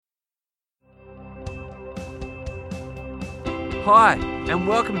Hi, and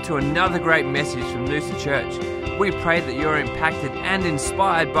welcome to another great message from Noosa Church. We pray that you're impacted and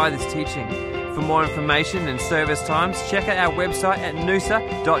inspired by this teaching. For more information and service times, check out our website at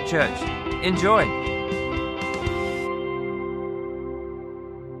noosa.church. Enjoy.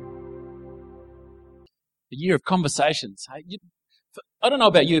 The year of conversations. I don't know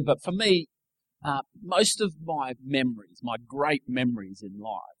about you, but for me, most of my memories, my great memories in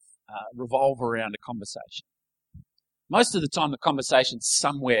life, revolve around a conversation. Most of the time, the conversation's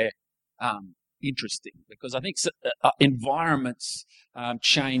somewhere interesting, because I think environments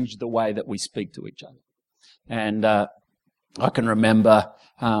change the way that we speak to each other. And I can remember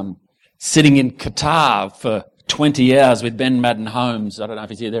sitting in Qatar for 20 hours with Ben Madden Holmes. I don't know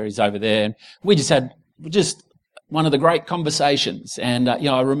if he's here. He's over there. And we just had one of the great conversations. And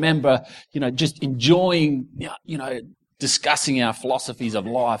I remember just enjoying discussing our philosophies of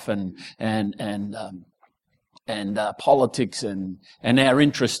life and politics and our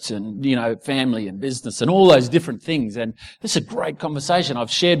interests and, family and business and all those different things. And this is a great conversation.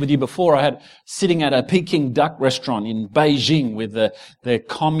 I've shared with you before. I had sitting at a Peking duck restaurant in Beijing with the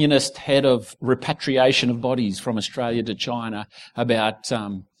communist head of repatriation of bodies from Australia to China about,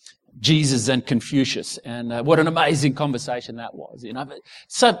 Jesus and Confucius. And what an amazing conversation that was.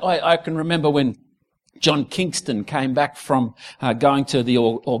 So I can remember when John Kingston came back from going to the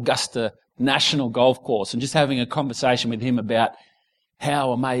Augusta National Golf Course and just having a conversation with him about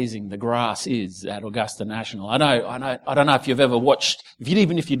how amazing the grass is at Augusta National. I don't know if you've ever watched,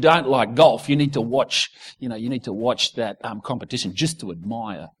 even if you don't like golf, you need to watch that competition just to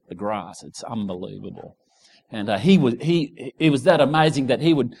admire the grass. It's unbelievable. And it was that amazing that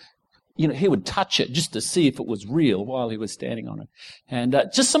he would touch it just to see if it was real while he was standing on it. And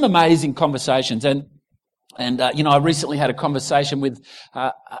just some amazing conversations. And I recently had a conversation with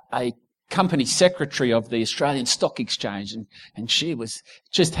a company secretary of the Australian Stock Exchange, and she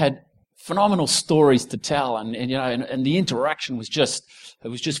just had phenomenal stories to tell, and the interaction was just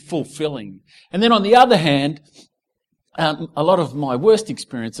fulfilling. And then on the other hand, a lot of my worst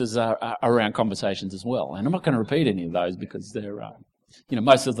experiences are around conversations as well. And I'm not going to repeat any of those because they're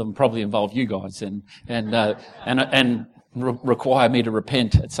most of them probably involve you guys and require me to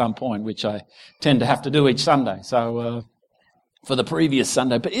repent at some point, which I tend to have to do each Sunday. So for the previous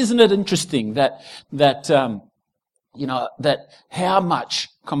Sunday, but isn't it interesting that how much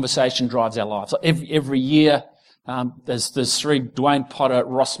conversation drives our lives? Every year, there's three, Dwayne Potter,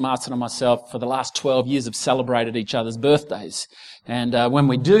 Ross Marston and myself, for the last 12 years have celebrated each other's birthdays. And when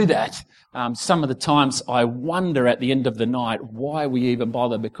we do that, some of the times I wonder at the end of the night why we even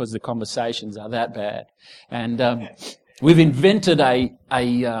bother, because the conversations are that bad. And we've invented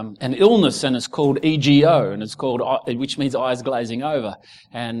an illness, and it's called EGO, and which means eyes glazing over.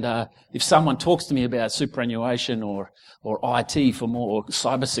 And if someone talks to me about superannuation or IT or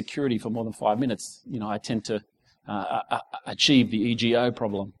cybersecurity for more than 5 minutes, I tend to achieve the EGO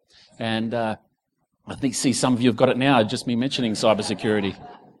problem. And I see some of you have got it now, just me mentioning cybersecurity.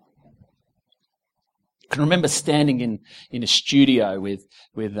 I can remember standing in a studio with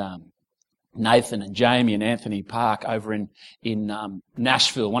Nathan and Jamie and Anthony Park over in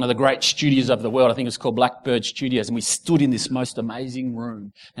Nashville, one of the great studios of the world. I think it's called Blackbird Studios. And we stood in this most amazing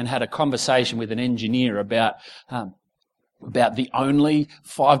room and had a conversation with an engineer about the only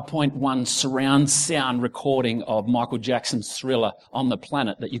 5.1 surround sound recording of Michael Jackson's Thriller on the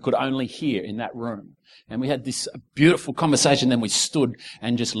planet that you could only hear in that room. And we had this beautiful conversation. Then we stood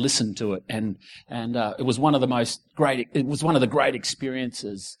and just listened to it, and it was one of the great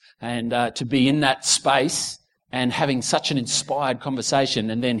experiences. And to be in that space and having such an inspired conversation,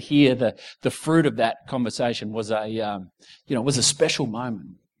 and then hear the fruit of that conversation was a special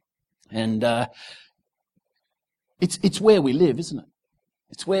moment. And it's where we live, isn't it?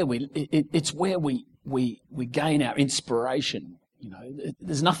 It's where we gain our inspiration.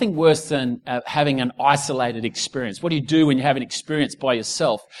 There's nothing worse than having an isolated experience. What do you do when you have an experience by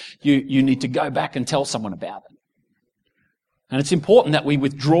yourself? You need to go back and tell someone about it. And it's important that we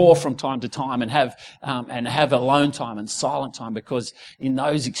withdraw from time to time and have alone time and silent time, because in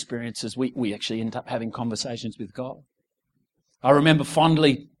those experiences we actually end up having conversations with God. I remember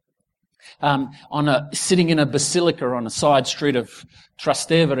fondly sitting in a basilica on a side street of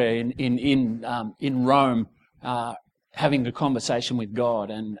Trastevere in Rome, having a conversation with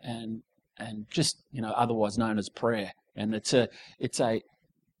God, and just otherwise known as prayer. And it's a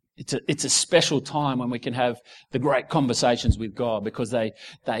special time when we can have the great conversations with God, because they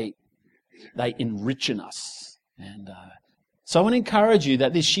enrich us. And so I want to encourage you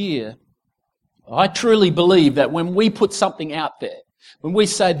that this year, I truly believe that when we put something out there, When we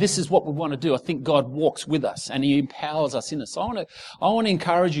say this is what we want to do, I think God walks with us and He empowers us in it. So I want to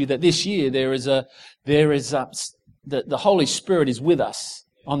encourage you that this year the Holy Spirit is with us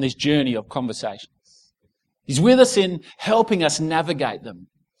on this journey of conversations. He's with us in helping us navigate them,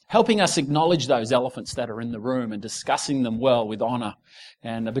 helping us acknowledge those elephants that are in the room and discussing them well with honour.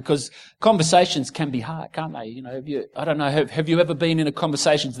 And because conversations can be hard, can't they? You know, I don't know, have you ever been in a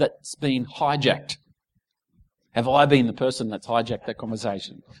conversation that's been hijacked? Have I been the person that's hijacked that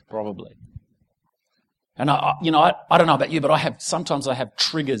conversation? Probably. And I don't know about you, but sometimes I have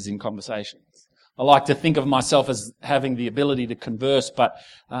triggers in conversations. I like to think of myself as having the ability to converse, but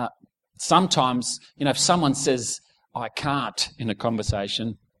sometimes, if someone says I can't in a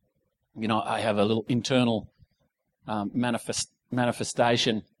conversation, I have a little internal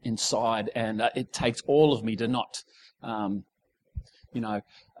manifestation inside, and it takes all of me to not,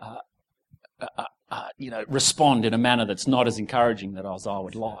 respond in a manner that's not as encouraging as I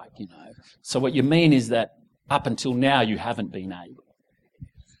would like. So what you mean is that up until now you haven't been able.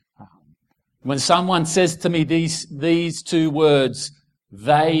 When someone says to me these two words,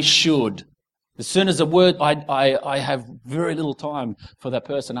 they should, as soon as a word, I have very little time for that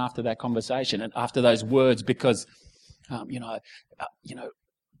person after that conversation and after those words, because, I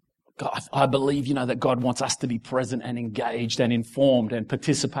believe, that God wants us to be present and engaged and informed and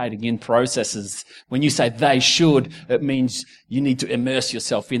participating in processes. When you say they should, it means you need to immerse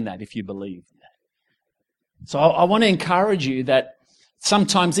yourself in that if you believe that. So I want to encourage you that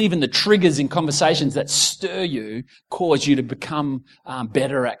sometimes even the triggers in conversations that stir you cause you to become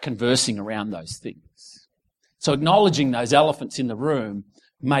better at conversing around those things. So acknowledging those elephants in the room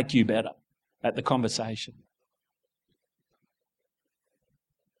make you better at the conversation.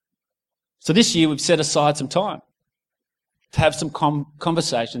 So this year we've set aside some time to have some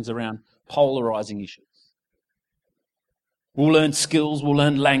conversations around polarizing issues. We'll learn skills, we'll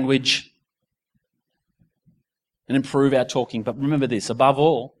learn language, and improve our talking. But remember this, above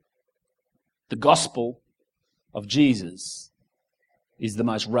all, the gospel of Jesus is the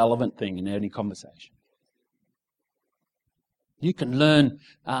most relevant thing in any conversation. You can learn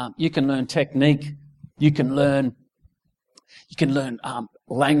technique, you can learn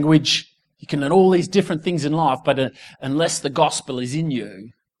language, you can learn all these different things in life, but unless the gospel is in you,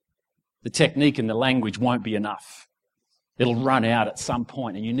 the technique and the language won't be enough. It'll run out at some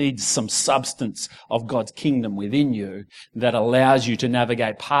point, and you need some substance of God's kingdom within you that allows you to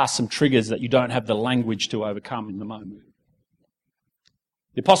navigate past some triggers that you don't have the language to overcome in the moment.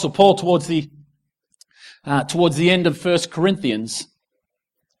 The Apostle Paul, towards the end of 1 Corinthians,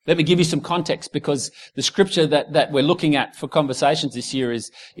 let me give you some context, because the scripture that we're looking at for conversations this year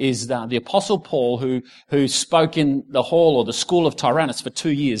is the Apostle Paul, who spoke in the hall or the school of Tyrannus for 2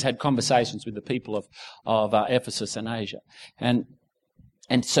 years, had conversations with the people of Ephesus and Asia, and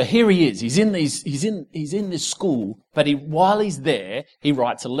so here he is. He's in this school, but while he's there, he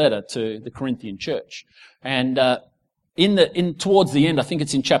writes a letter to the Corinthian church, and towards the end, I think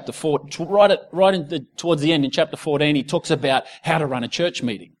it's in chapter 4, towards the end in chapter 14, he talks about how to run a church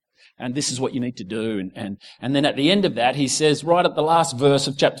meeting. And this is what you need to do. And then at the end of that, he says, right at the last verse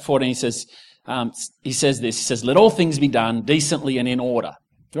of chapter 14, he says this, let all things be done decently and in order.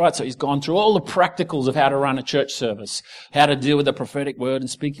 Right? So he's gone through all the practicals of how to run a church service, how to deal with the prophetic word and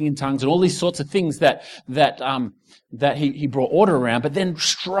speaking in tongues and all these sorts of things that he brought order around. But then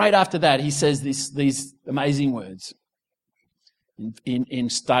straight after that, he says these amazing words.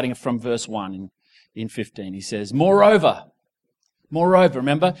 In starting from verse 1 in 15, he says, Moreover,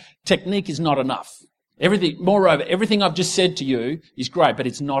 remember, technique is not enough. Everything I've just said to you is great, but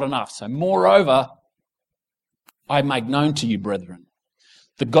it's not enough. So moreover, I make known to you, brethren,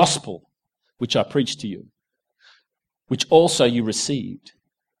 the gospel which I preached to you, which also you received,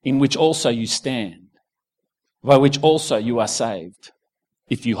 in which also you stand, by which also you are saved,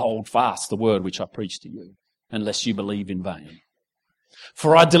 if you hold fast the word which I preached to you, unless you believe in vain.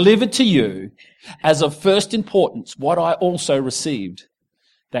 For I delivered to you as of first importance what I also received,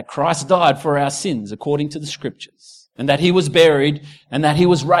 that Christ died for our sins according to the Scriptures, and that he was buried, and that he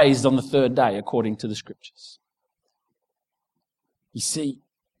was raised on the third day according to the Scriptures. You see,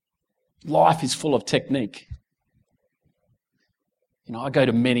 life is full of technique. I go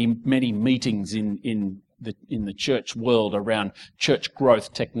to many meetings in the church world around church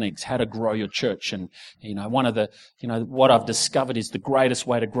growth techniques, how to grow your church. And, what I've discovered is the greatest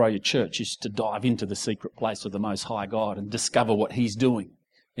way to grow your church is to dive into the secret place of the Most High God and discover what he's doing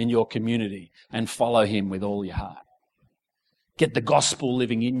in your community and follow him with all your heart. Get the gospel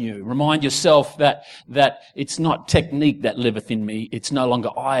living in you. Remind yourself that it's not technique that liveth in me. It's no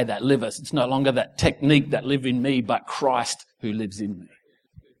longer I that liveth. It's no longer that technique that live in me, but Christ who lives in me.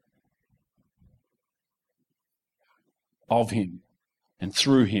 Of him and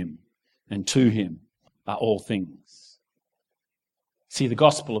through him and to him are all things. See, the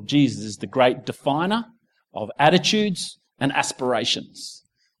gospel of Jesus is the great definer of attitudes and aspirations.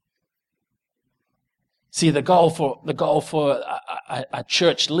 See, the goal for a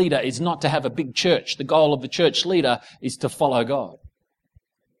church leader is not to have a big church. The goal of the church leader is to follow God.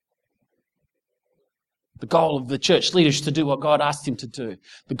 The goal of the church leader is to do what God asked him to do.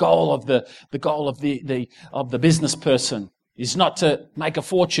 The goal of the business person is not to make a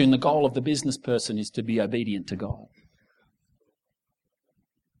fortune. The goal of the business person is to be obedient to God.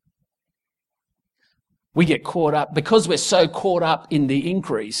 We get caught up, because we're so caught up in the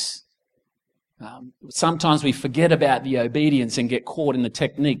increase, sometimes we forget about the obedience and get caught in the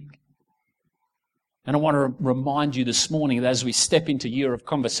technique. And I want to remind you this morning that as we step into Year of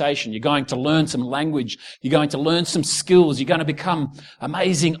Conversation, you're going to learn some language, you're going to learn some skills, you're going to become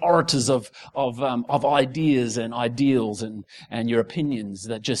amazing orators of ideas and ideals and your opinions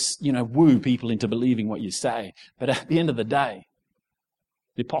that just, woo people into believing what you say. But at the end of the day,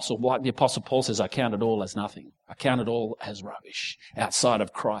 the Apostle Paul says, I count it all as nothing. I count it all as rubbish outside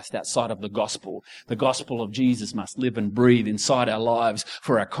of Christ, outside of the gospel. The gospel of Jesus must live and breathe inside our lives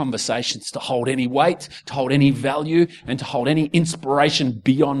for our conversations to hold any weight, to hold any value, and to hold any inspiration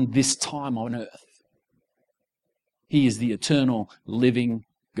beyond this time on earth. He is the eternal living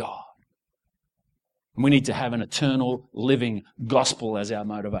God. And we need to have an eternal living gospel as our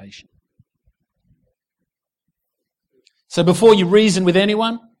motivation. So before you reason with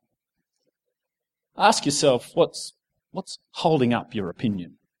anyone, ask yourself, what's holding up your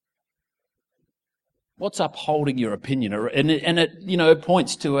opinion? What's upholding your opinion? And it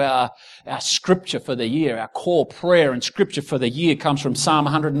points to our scripture for the year. Our core prayer and scripture for the year comes from Psalm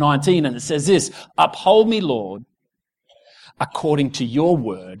 119, and it says this: uphold me, Lord, according to your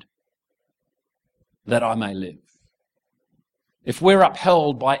word, that I may live. If we're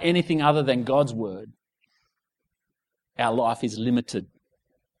upheld by anything other than God's word, our life is limited.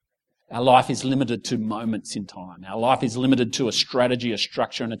 Our life is limited to moments in time. Our life is limited to a strategy, a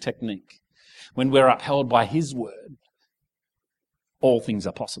structure, and a technique. When we're upheld by His word, all things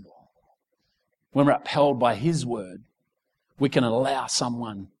are possible. When we're upheld by His word, we can allow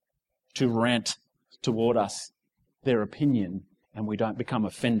someone to rant toward us their opinion, and we don't become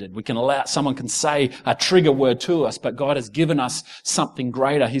offended. Someone can say a trigger word to us, but God has given us something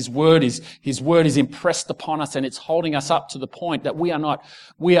greater. His word is impressed upon us, and it's holding us up to the point that we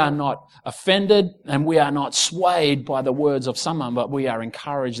are not offended and we are not swayed by the words of someone, but we are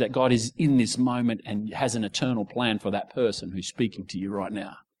encouraged that God is in this moment and has an eternal plan for that person who's speaking to you right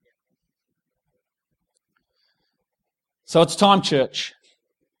now. So it's time, church,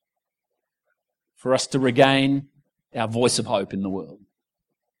 for us to regain our voice of hope in the world.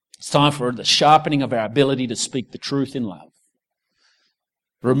 It's time for the sharpening of our ability to speak the truth in love,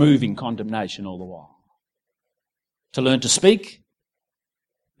 removing condemnation all the while. To learn to speak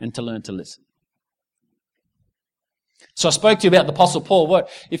and to learn to listen. So I spoke to you about the Apostle Paul.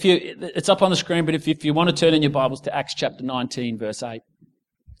 It's up on the screen, but if you want to turn in your Bibles to Acts chapter 19, verse 8,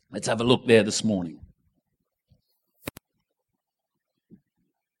 let's have a look there this morning.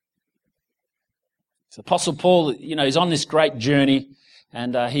 So Apostle Paul, he's on this great journey,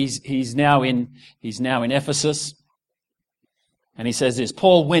 and he's now in Ephesus, and he says this: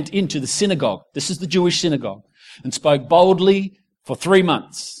 Paul went into the synagogue. This is the Jewish synagogue, and spoke boldly for 3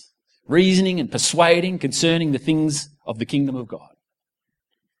 months, reasoning and persuading concerning the things of the kingdom of God.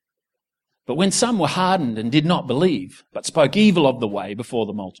 But when some were hardened and did not believe, but spoke evil of the way before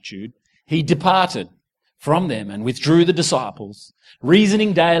the multitude, he departed from them and withdrew the disciples,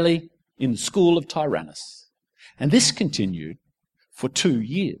 reasoning daily in the school of Tyrannus. And this continued for 2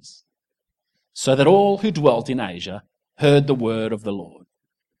 years, so that all who dwelt in Asia heard the word of the Lord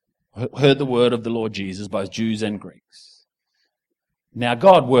Jesus, both Jews and Greeks. Now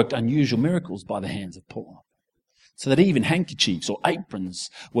God worked unusual miracles by the hands of Paul, so that even handkerchiefs or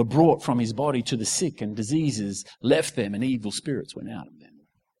aprons were brought from his body to the sick, and diseases left them, and evil spirits went out of them.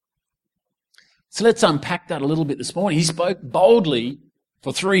 So let's unpack that a little bit this morning. He spoke boldly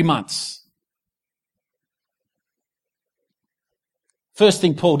for 3 months. First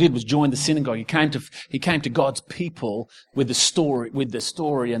thing Paul did was join the synagogue. He came to God's people with the story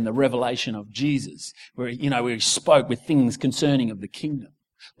and the revelation of Jesus, where he spoke with things concerning of the kingdom.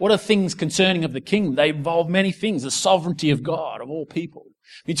 What are things concerning of the kingdom? They involve many things: the sovereignty of God, of all people,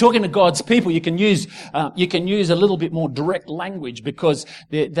 When you're talking to God's people, you can use a little bit more direct language because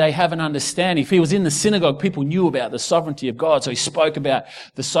they have an understanding. If he was in the synagogue, people knew about the sovereignty of God, so he spoke about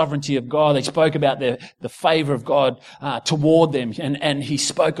the sovereignty of God. They spoke about the favour of God toward them, and he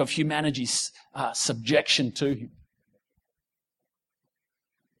spoke of humanity's subjection to him.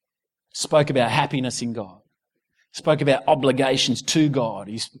 Spoke about happiness in God. Spoke about obligations to God.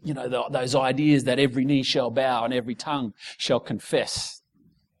 Those ideas that every knee shall bow and every tongue shall confess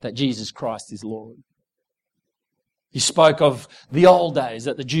that Jesus Christ is Lord. He spoke of the old days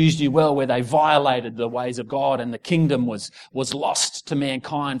that the Jews knew well, where they violated the ways of God and the kingdom was lost to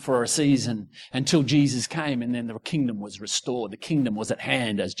mankind for a season until Jesus came, and then the kingdom was restored. The kingdom was at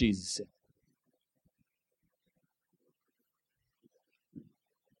hand, as Jesus said.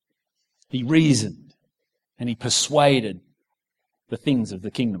 He reasoned and he persuaded the things of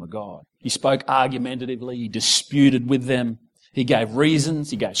the kingdom of God. He spoke argumentatively. He disputed with them. He gave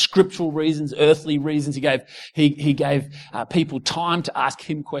reasons. He gave scriptural reasons, earthly reasons. He gave people time to ask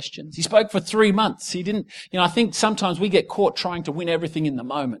him questions. He spoke for 3 months. He didn't, I think sometimes we get caught trying to win everything in the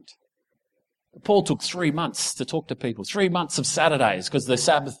moment. Paul took 3 months to talk to people, 3 months of Saturdays, because the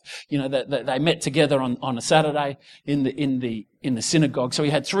Sabbath, they met together on a Saturday in the synagogue. So he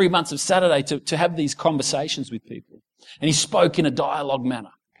had 3 months of Saturday to have these conversations with people. And he spoke in a dialogue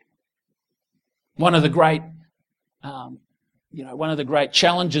manner. One of the great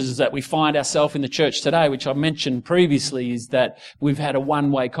challenges that we find ourselves in the church today, which I mentioned previously, is that we've had a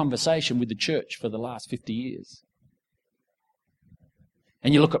one-way conversation with the church for the last 50 years.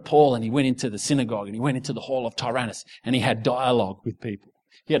 And you look at Paul, and he went into the synagogue and he went into the hall of Tyrannus and he had dialogue with people.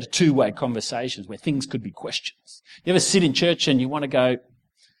 He had a two-way conversations where things could be questions. You ever sit in church and you want to go,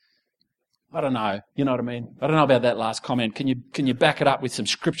 I don't know, you know what I mean? I don't know about that last comment. Can you back it up with some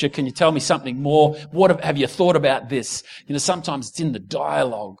scripture? Can you tell me something more? What have you thought about this? Sometimes it's in the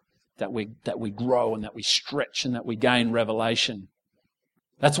dialogue that we grow and that we stretch and that we gain revelation.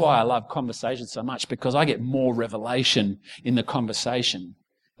 That's why I love conversation so much, because I get more revelation in the conversation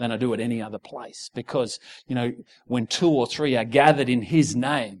than I do at any other place. Because, when 2 or 3 are gathered in his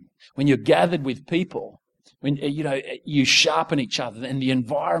name, when you're gathered with people, when, you sharpen each other and the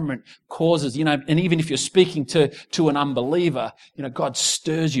environment causes, and even if you're speaking to an unbeliever, God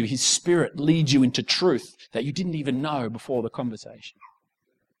stirs you. His Spirit leads you into truth that you didn't even know before the conversation.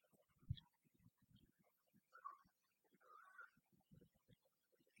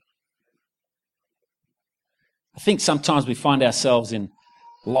 I think sometimes we find ourselves in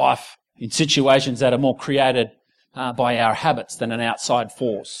life in situations that are more created by our habits than an outside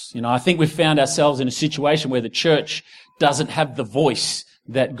force. I think we've found ourselves in a situation where the church doesn't have the voice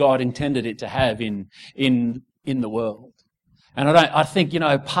that God intended it to have in the world. And I think,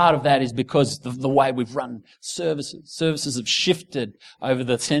 part of that is because the way we've run services. Services have shifted over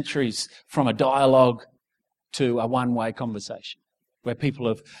the centuries from a dialogue to a one-way conversation, where people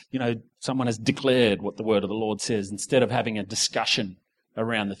have, someone has declared what the word of the Lord says instead of having a discussion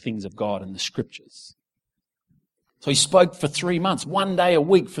around the things of God and the scriptures. So he spoke for 3 months, 1 day a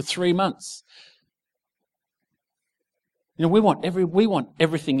week for 3 months. We want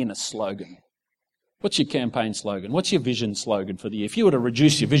everything in a slogan. What's your campaign slogan? What's your vision slogan for the year? If you were to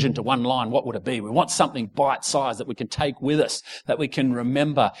reduce your vision to one line, what would it be? We want something bite-sized that we can take with us, that we can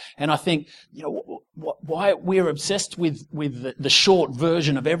remember. And I think, why we're obsessed with the short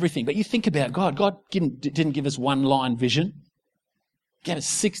version of everything. But you think about God. God didn't give us one-line vision. He gave us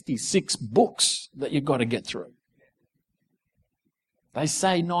 66 books that you've got to get through. They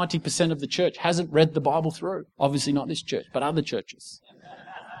say 90% of the church hasn't read the Bible through. Obviously not this church, but other churches.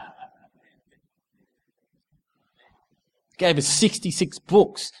 Gave us 66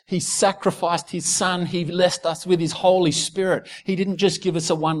 books. He sacrificed his son. He blessed us with his Holy Spirit. He didn't just give us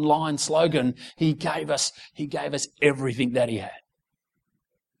a one-line slogan. He gave us everything that he had.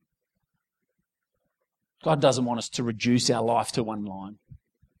 God doesn't want us to reduce our life to one line.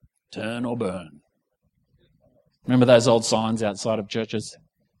 Turn or burn. Remember those old signs outside of churches?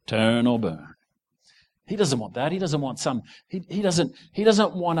 Turn or burn. He doesn't want that. He doesn't want he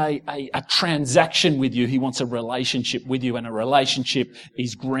doesn't want a transaction with you. He wants a relationship with you, and a relationship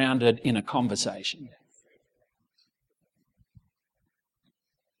is grounded in a conversation.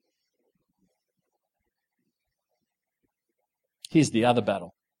 Here's the other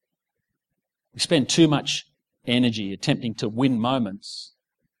battle. We spend too much energy attempting to win moments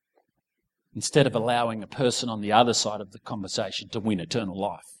instead of allowing a person on the other side of the conversation to win eternal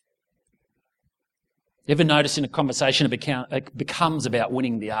life. Ever notice in a conversation it becomes about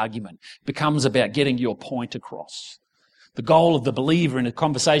winning the argument, becomes about getting your point across. The goal of the believer in a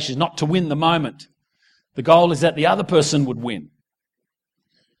conversation is not to win the moment. The goal is that the other person would win.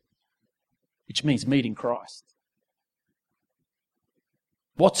 which means meeting Christ.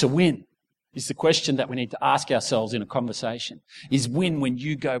 What's a win? Is the question that we need to ask ourselves in a conversation. Is win when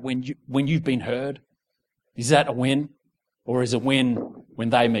you've been heard? Is that a win? Or is a win when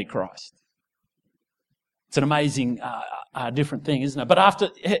they meet Christ? It's an amazing, different thing, isn't it? But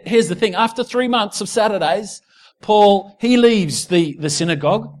here's the thing. After 3 months of Saturdays, Paul, he leaves the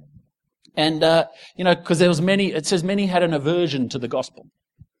synagogue. And, because it says many had an aversion to the gospel.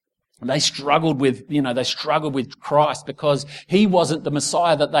 They struggled with Christ because he wasn't the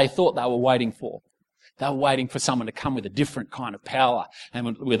Messiah that they thought they were waiting for. They were waiting for someone to come with a different kind of power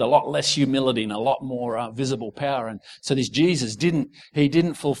and with a lot less humility and a lot more visible power. And so this Jesus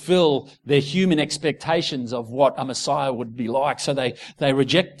didn't fulfill their human expectations of what a Messiah would be like. So they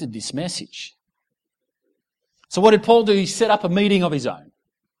rejected this message. So what did Paul do? He set up a meeting of his own.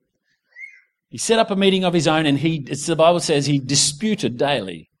 He set up a meeting of his own, and as the Bible says, he disputed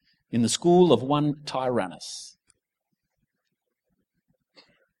daily in the school of one Tyrannus.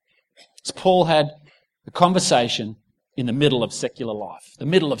 So Paul had a conversation in the middle of secular life. The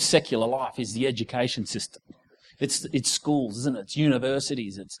middle of secular life is the education system. It's schools, isn't it? It's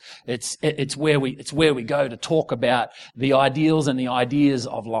universities. It's where we go to talk about the ideals and the ideas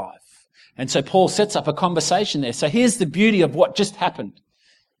of life. And so Paul sets up a conversation there. So here's the beauty of what just happened.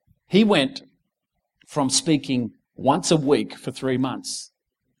 He went from speaking once a week for 3 months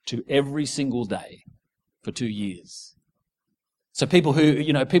to every single day for 2 years. So people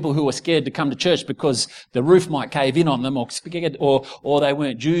who were scared to come to church because the roof might cave in on them, or they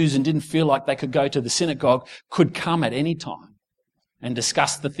weren't Jews and didn't feel like they could go to the synagogue, could come at any time and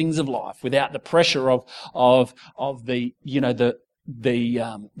discuss the things of life without the pressure of the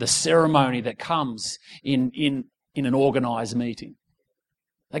ceremony that comes in an organised meeting.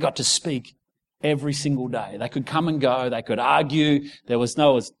 They got to speak every single day. They could come and go. They could argue. There was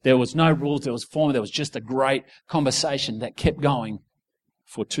no rules. There was form. There was just a great conversation that kept going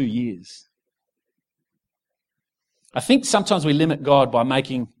for 2 years. I think sometimes we limit God by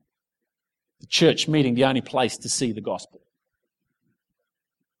making the church meeting the only place to see the gospel.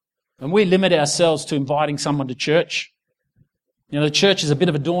 And we limit ourselves to inviting someone to church. The church is a bit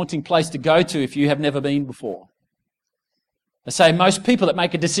of a daunting place to go to if you have never been before. I say most people that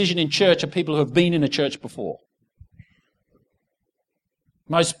make a decision in church are people who have been in a church before.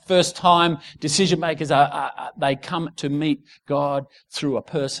 Most first-time decision makers they come to meet God through a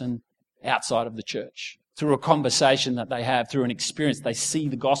person outside of the church, through a conversation that they have, through an experience. They see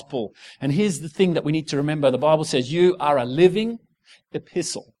the gospel. And here's the thing that we need to remember. The Bible says you are a living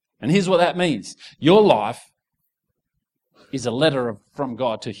epistle. And here's what that means. Your life is a letter from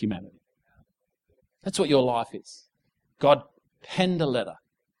God to humanity. That's what your life is. God penned a letter,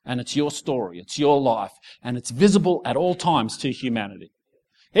 and it's your story, it's your life, and it's visible at all times to humanity.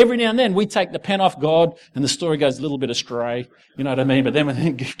 Every now and then we take the pen off God and the story goes a little bit astray, you know what I mean? But then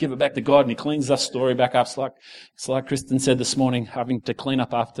we give it back to God and He cleans that story back up. It's like Kristen said this morning, having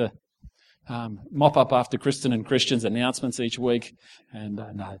to mop up after Kristen and Christian's announcements each week. And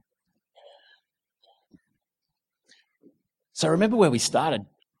no. So remember where we started.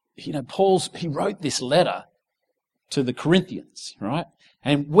 He wrote this letter to the Corinthians, right?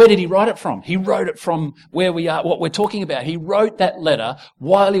 And where did he write it from? He wrote it from where we are, what we're talking about. He wrote that letter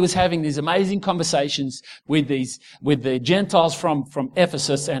while he was having these amazing conversations with the Gentiles from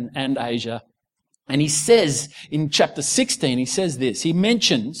Ephesus and Asia. And he says in chapter 16, he says this. He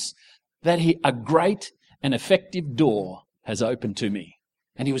mentions that a great and effective door has opened to me.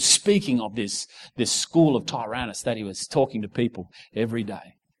 And he was speaking of this school of Tyrannus that he was talking to people every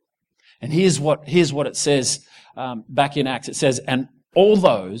day. And here's what it says back in Acts. It says, and all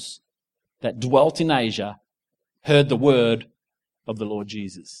those that dwelt in Asia heard the word of the Lord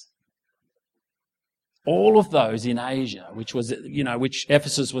Jesus. All of those in Asia, which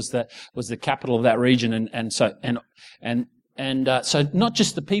Ephesus was the capital of that region, so not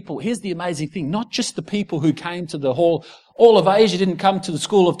just the people. Here's the amazing thing: not just the people who came to the hall. All of Asia didn't come to the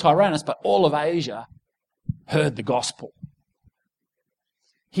school of Tyrannus, but all of Asia heard the gospel.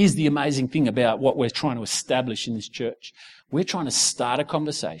 Here's the amazing thing about what we're trying to establish in this church. We're trying to start a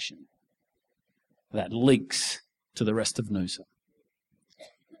conversation that leaks to the rest of Noosa.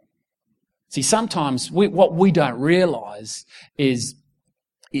 See, sometimes what we don't realise is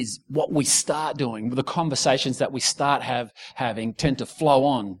what we start doing, the conversations that we start having tend to flow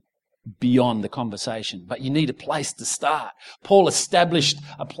on beyond the conversation. But you need a place to start. Paul established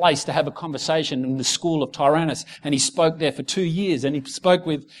a place to have a conversation in the school of Tyrannus, and he spoke there for 2 years, and he spoke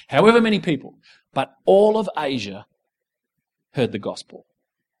with however many people. But all of Asia heard the gospel.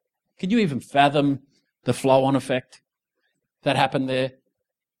 Can you even fathom the flow-on effect that happened there?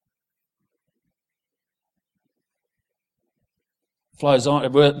 goes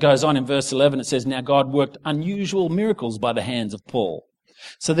on in verse 11, it says, "Now God worked unusual miracles by the hands of Paul,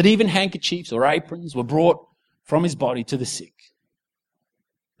 so that even handkerchiefs or aprons were brought from his body to the sick.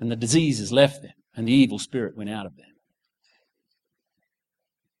 And the diseases left them, and the evil spirit went out of them."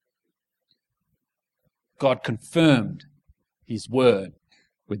 God confirmed his word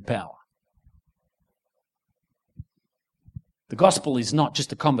with power. The gospel is not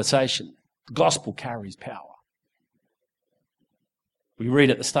just a conversation. The gospel carries power. We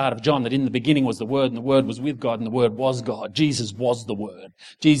read at the start of John that in the beginning was the Word, and the Word was with God, and the Word was God. Jesus was the Word.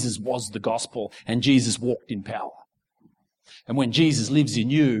 Jesus was the gospel, and Jesus walked in power. And when Jesus lives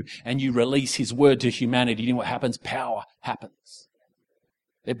in you and you release his word to humanity, you know what happens? Power happens.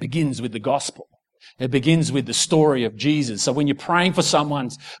 It begins with the gospel. It begins with the story of Jesus. So when you're praying for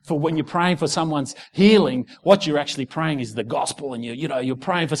someone's healing, what you're actually praying is the gospel. And you're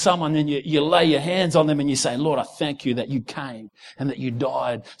praying for someone, and you lay your hands on them and you say, "Lord, I thank you that you came and that you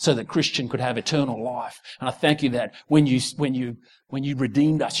died so that Christian could have eternal life. And I thank you that when you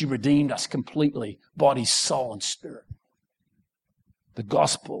redeemed us, you redeemed us completely, body, soul, and spirit." The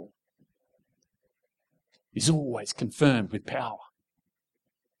gospel is always confirmed with power.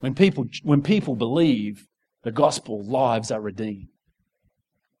 When people believe the gospel, lives are redeemed.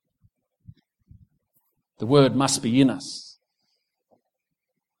 The word must be in us.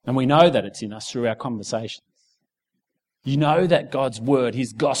 And we know that it's in us through our conversations. You know that God's word,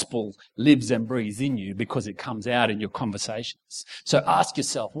 his gospel, lives and breathes in you because it comes out in your conversations. So ask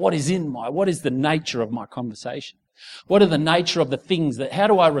yourself, what is the nature of my conversation? What are the nature of the things how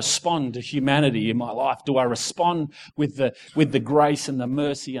do I respond to humanity in my life? Do I respond with the grace and the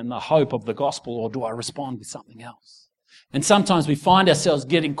mercy and the hope of the gospel, or do I respond with something else? And sometimes we find ourselves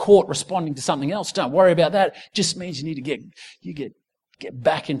getting caught responding to something else. Don't worry about that. It just means you need to get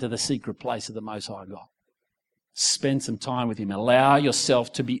back into the secret place of the Most High God. Spend some time with him. Allow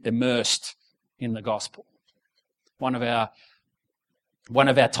yourself to be immersed in the gospel. One of our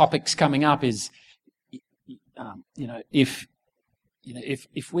topics coming up is, if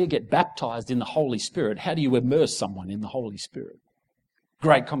we get baptized in the Holy Spirit, how do you immerse someone in the Holy Spirit?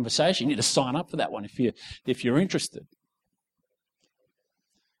 Great conversation. You need to sign up for that one if you're interested.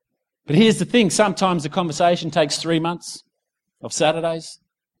 But here's the thing. Sometimes the conversation takes 3 months of Saturdays.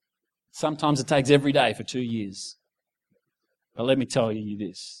 Sometimes it takes every day for 2 years. But let me tell you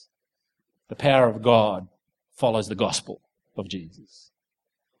this. The power of God follows the gospel of Jesus.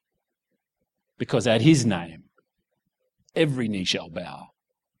 Because at his name, every knee shall bow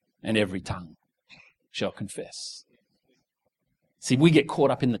and every tongue shall confess. See, we get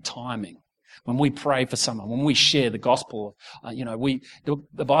caught up in the timing. When we pray for someone, when we share the gospel,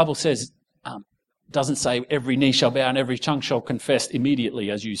 the Bible says, doesn't say every knee shall bow and every tongue shall confess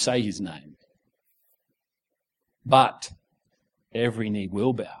immediately as you say his name. But every knee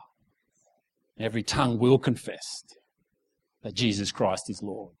will bow. Every tongue will confess that Jesus Christ is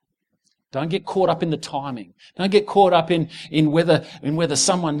Lord. Don't get caught up in the timing. Don't get caught up in whether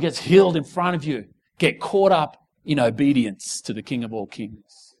someone gets healed in front of you. Get caught up in obedience to the King of all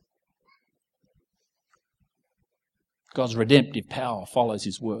kings. God's redemptive power follows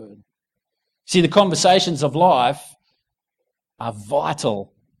his word. See, the conversations of life are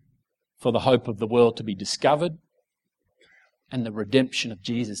vital for the hope of the world to be discovered and the redemption of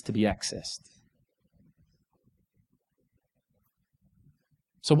Jesus to be accessed.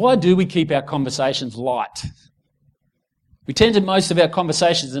 So why do we keep our conversations light? Most of our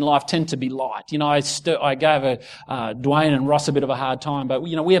conversations in life tend to be light. I gave Dwayne and Ross a bit of a hard time, but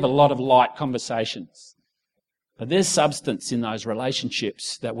we have a lot of light conversations. But there's substance in those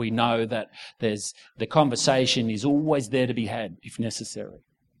relationships that we know that the conversation is always there to be had if necessary.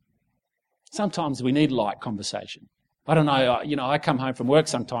 Sometimes we need light conversation. I don't know, I come home from work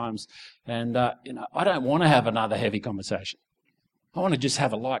sometimes and, I don't want to have another heavy conversation. I want to just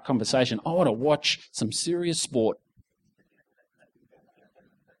have a light conversation. I want to watch some serious sport.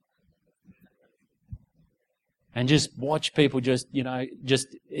 And just watch people just do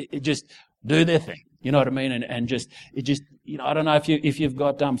their thing. You know what I mean? And I don't know if you've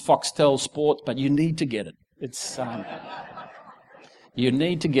got Foxtel Sports, but you need to get it. It's you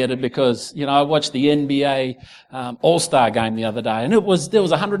need to get it because I watched the NBA All-Star game the other day, and there was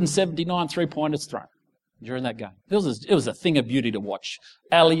 179 3-pointers thrown during that game. It was a thing of beauty to watch.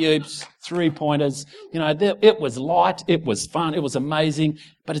 Alley-oops, 3-pointers. It was light, it was fun, it was amazing,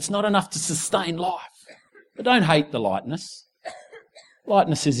 but it's not enough to sustain life. But don't hate the lightness.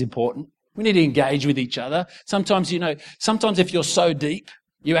 Lightness is important. We need to engage with each other. Sometimes if you're so deep,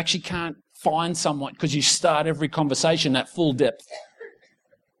 you actually can't find someone because you start every conversation at full depth.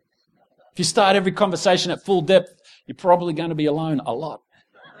 If you start every conversation at full depth, you're probably going to be alone a lot.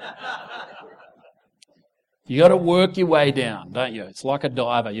 You got to work your way down, don't you? It's like a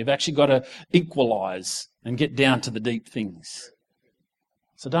diver. You've actually got to equalise and get down to the deep things.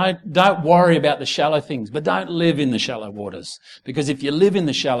 So don't worry about the shallow things, but don't live in the shallow waters. Because if you live in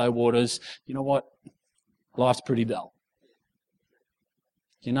the shallow waters, you know what? Life's pretty dull.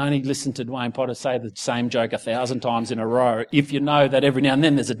 You can only listen to Dwayne Potter say the same joke 1,000 times in a row if you know that every now and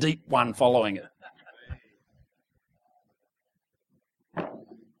then there's a deep one following it.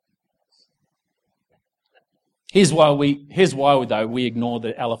 Here's why though we ignore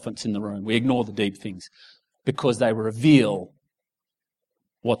the elephants in the room. We ignore the deep things because they reveal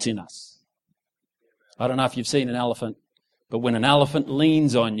what's in us. I don't know if you've seen an elephant, but when an elephant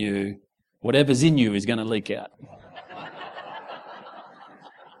leans on you, whatever's in you is going to leak out.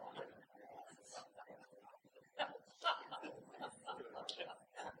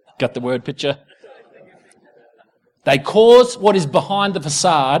 Got the word picture? They cause what is behind the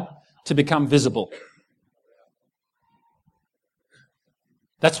facade to become visible.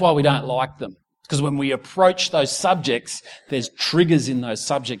 That's why we don't like them. Because when we approach those subjects, there's triggers in those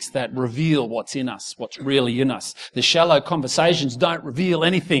subjects that reveal what's in us, what's really in us. The shallow conversations don't reveal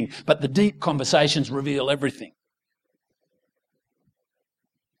anything, but the deep conversations reveal everything.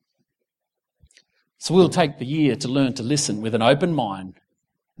 So we'll take the year to learn to listen with an open mind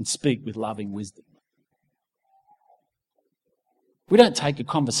and speak with loving wisdom. We don't take a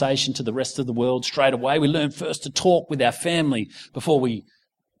conversation to the rest of the world straight away. We learn first to talk with our family before we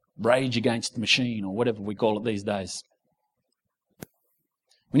rage against the machine or whatever we call it these days.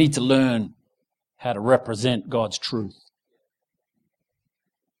 We need to learn how to represent God's truth.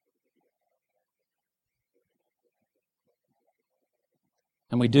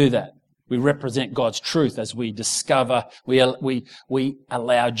 And we do that. We represent God's truth as we discover, we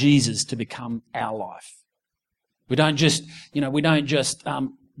allow Jesus to become our life. We don't just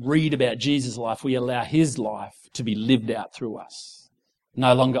read about Jesus' life. We allow his life to be lived out through us.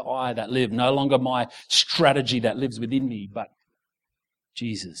 No longer I that live, no longer my strategy that lives within me, but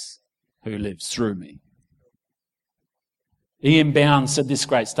Jesus who lives through me. Ian Bounds said this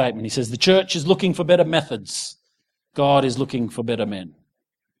great statement. He says, the church is looking for better methods. God is looking for better men.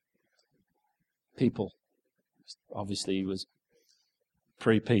 People. Obviously he was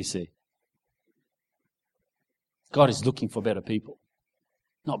pre-PC. God is looking for better people.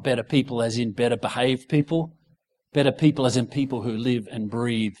 Not better people as in better behaved people. Better people as in people who live and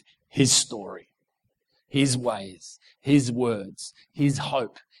breathe his story, his ways, his words, his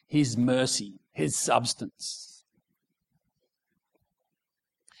hope, his mercy, his substance.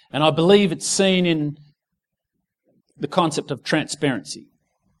 And I believe it's seen in the concept of transparency.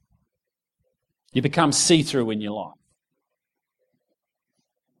 You become see-through in your life.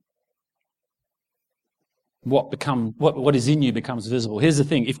 What is in you becomes visible. Here's the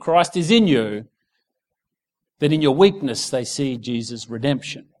thing. If Christ is in you, then in your weakness they see Jesus'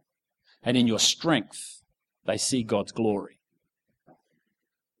 redemption. And in your strength they see God's glory.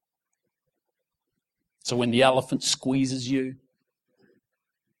 So when the elephant squeezes you,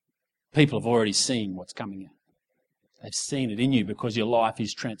 people have already seen what's coming out. They've seen it in you because your life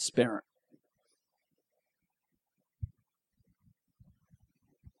is transparent.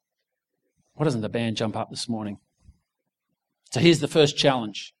 Why doesn't the band jump up this morning? So here's the first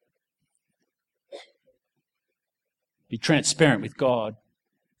challenge. Be transparent with God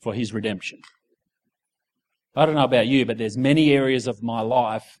for his redemption. I don't know about you, but there's many areas of my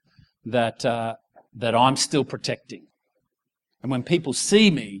life that I'm still protecting. And when people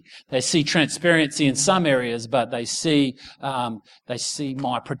see me, they see transparency in some areas, but they see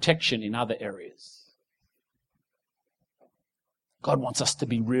my protection in other areas. God wants us to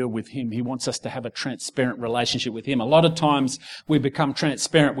be real with him. He wants us to have a transparent relationship with him. A lot of times we become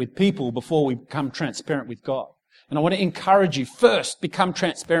transparent with people before we become transparent with God. And I want to encourage you, first, become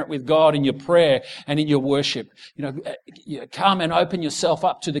transparent with God in your prayer and in your worship. Come and open yourself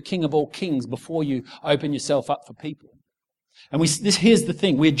up to the King of all kings before you open yourself up for people. And here's the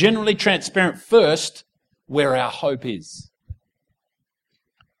thing. We're generally transparent first where our hope is.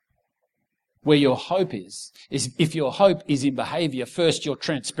 Where your hope is if your hope is in behaviour, first your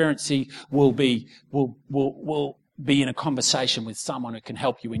transparency will be in a conversation with someone who can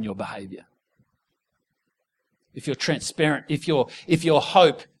help you in your behaviour. If you're transparent, if your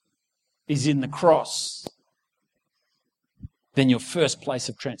hope is in the cross, then your first place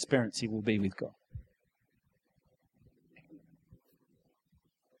of transparency will be with God.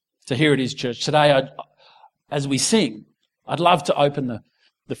 So here it is, church. Today, as we sing, I'd love to open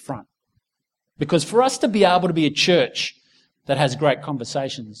the front. Because for us to be able to be a church that has great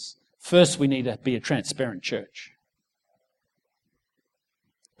conversations, first we need to be a transparent church.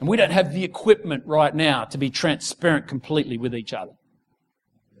 And we don't have the equipment right now to be transparent completely with each other.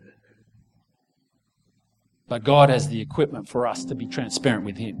 But God has the equipment for us to be transparent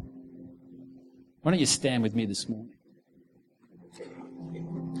with Him. Why don't you stand with me this morning?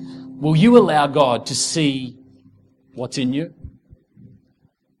 Will you allow God to see what's in you?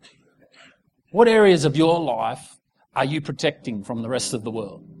 What areas of your life are you protecting from the rest of the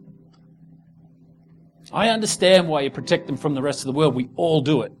world? I understand why you protect them from the rest of the world. We all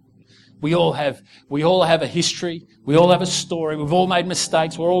do it. We all have a history. We all have a story. We've all made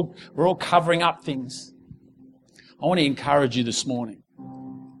mistakes. We're all covering up things. I want to encourage you this morning.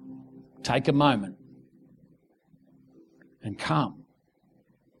 Take a moment and come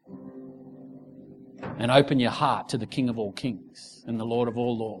and open your heart to the King of all kings and the Lord of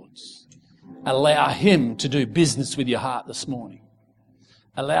all lords. Allow Him to do business with your heart this morning.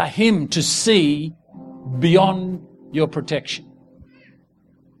 Allow Him to see beyond your protection.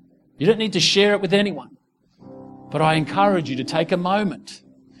 You don't need to share it with anyone. But I encourage you to take a moment.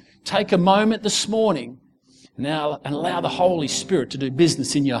 Take a moment this morning and allow the Holy Spirit to do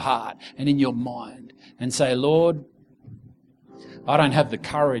business in your heart and in your mind. And say, Lord, I don't have the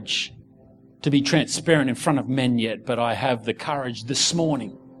courage to be transparent in front of men yet, but I have the courage this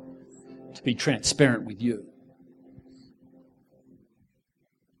morning to be transparent with you.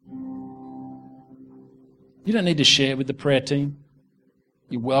 You don't need to share with the prayer team.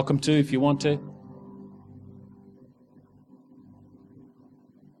 You're welcome to if you want to.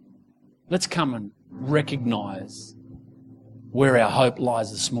 Let's come and recognize where our hope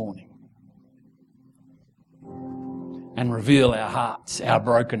lies this morning and reveal our hearts, our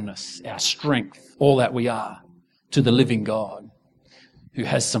brokenness, our strength, all that we are to the living God, who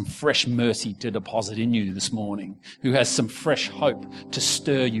has some fresh mercy to deposit in you this morning, who has some fresh hope to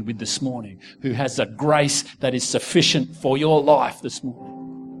stir you with this morning, who has a grace that is sufficient for your life this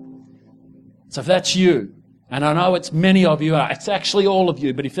morning. So if that's you, and I know it's many of you, it's actually all of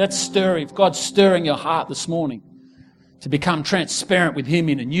you, but if God's stirring your heart this morning to become transparent with Him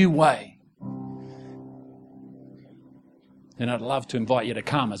in a new way, then I'd love to invite you to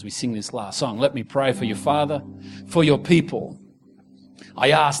come as we sing this last song. Let me pray for you, Father, for your people.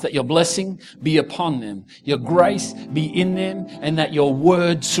 I ask that your blessing be upon them, your grace be in them, and that your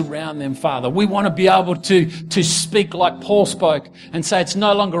word surround them, Father. We want to be able to speak like Paul spoke and say, it's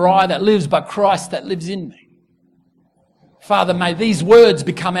no longer I that lives, but Christ that lives in me. Father, may these words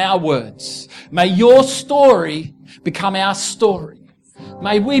become our words. May your story become our story.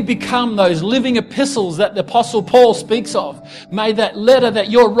 May we become those living epistles that the Apostle Paul speaks of. May that letter that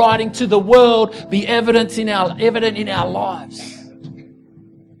you're writing to the world be evident in our lives.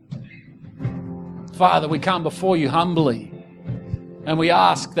 Father, we come before you humbly and we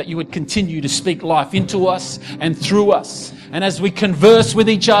ask that you would continue to speak life into us and through us. And as we converse with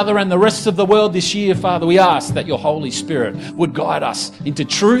each other and the rest of the world this year, Father, we ask that your Holy Spirit would guide us into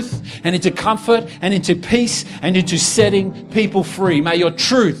truth and into comfort and into peace and into setting people free. May your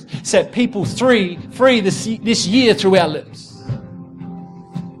truth set people free this year through our lips.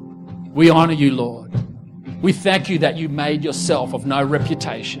 We honor you, Lord. We thank you that you made yourself of no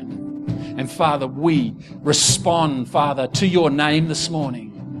reputation. And Father, we respond, Father, to your name this morning.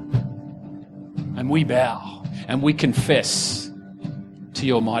 And we bow and we confess to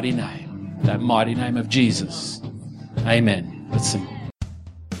your mighty name, that mighty name of Jesus. Amen. Let's sing.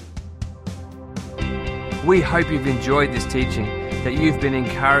 We hope you've enjoyed this teaching, that you've been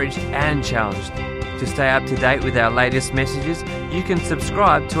encouraged and challenged. To stay up to date with our latest messages, you can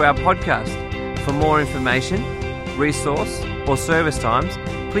subscribe to our podcast. For more information, resource, or service times,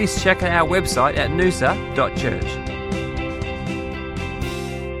 please check out our website at noosa.church.